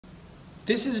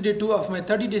This is day 2 of my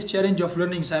 30 days challenge of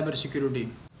learning cybersecurity.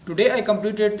 Today I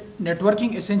completed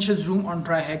Networking Essentials room on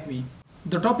Tryackme.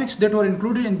 The topics that were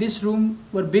included in this room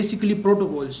were basically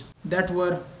protocols that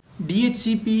were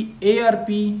DHCP, ARP,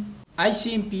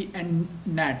 ICMP and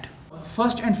NAT.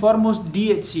 First and foremost,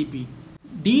 DHCP.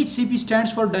 DHCP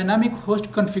stands for Dynamic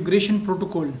Host Configuration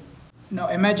Protocol. Now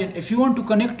imagine if you want to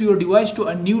connect your device to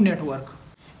a new network.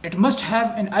 It must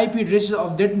have an IP address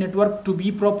of that network to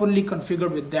be properly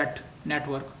configured with that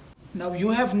network. Now you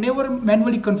have never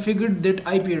manually configured that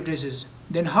IP addresses.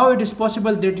 Then how it is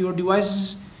possible that your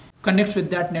devices connects with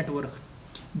that network?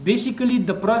 Basically,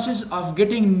 the process of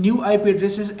getting new IP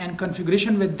addresses and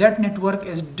configuration with that network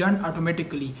is done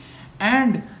automatically,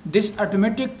 and this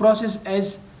automatic process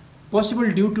is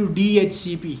possible due to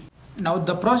DHCP. Now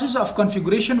the process of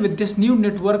configuration with this new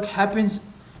network happens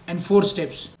in 4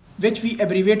 steps, which we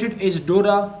abbreviated as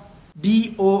DORA,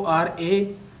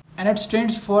 D-O-R-A, and it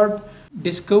stands for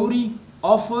Discovery,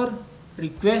 Offer,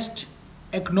 Request,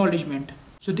 Acknowledgement.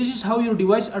 So this is how your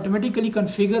device automatically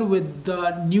configure with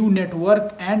the new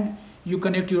network and you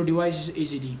connect your devices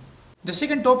easily. The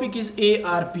second topic is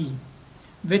ARP,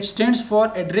 which stands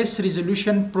for Address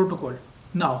Resolution Protocol.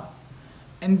 Now,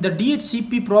 in the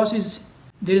DHCP process,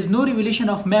 there is no revelation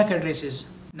of MAC addresses.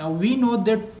 Now we know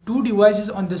that two devices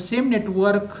on the same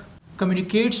network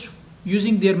communicates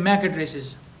using their MAC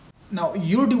addresses. Now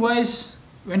your device,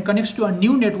 when connects to a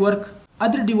new network,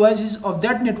 other devices of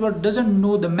that network doesn't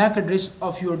know the MAC address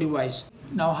of your device.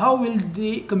 Now how will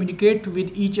they communicate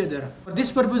with each other? For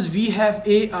this purpose we have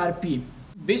ARP.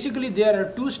 Basically there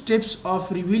are 2 steps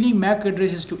of revealing MAC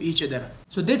addresses to each other.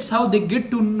 So that's how they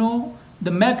get to know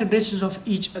the MAC addresses of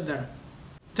each other.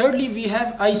 Thirdly, we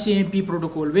have ICMP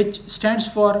protocol, which stands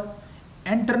for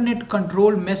Internet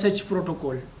Control Message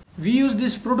Protocol. We use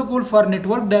this protocol for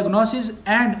network diagnosis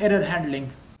and error handling.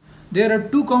 There are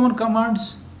 2 common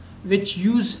commands which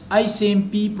use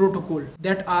ICMP protocol,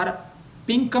 that are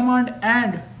ping command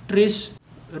and trace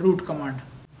route command.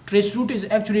 Trace route is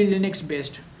actually Linux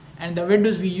based, and the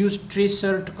Windows we use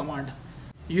tracert command.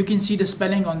 You can see the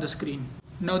spelling on the screen.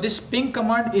 Now this ping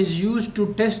command is used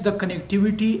to test the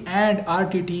connectivity and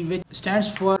RTT, which stands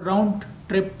for round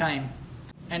trip time.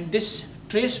 And this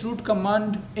trace route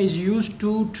command is used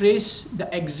to trace the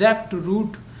exact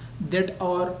route that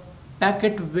our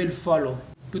packet will follow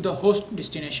to the host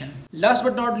destination. Last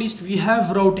but not least, we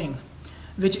have routing,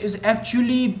 which is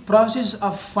actually process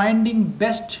of finding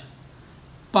best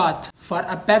path for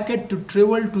a packet to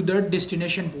travel to the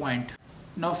destination point.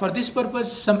 Now for this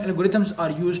purpose, some algorithms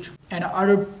are used in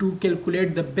order to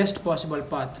calculate the best possible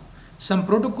path. Some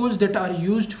protocols that are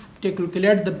used to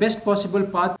calculate the best possible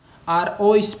path are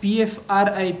OSPF,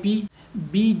 RIP,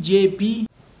 BJP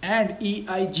and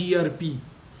EIGRP.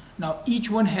 Now each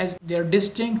one has their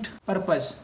distinct purpose.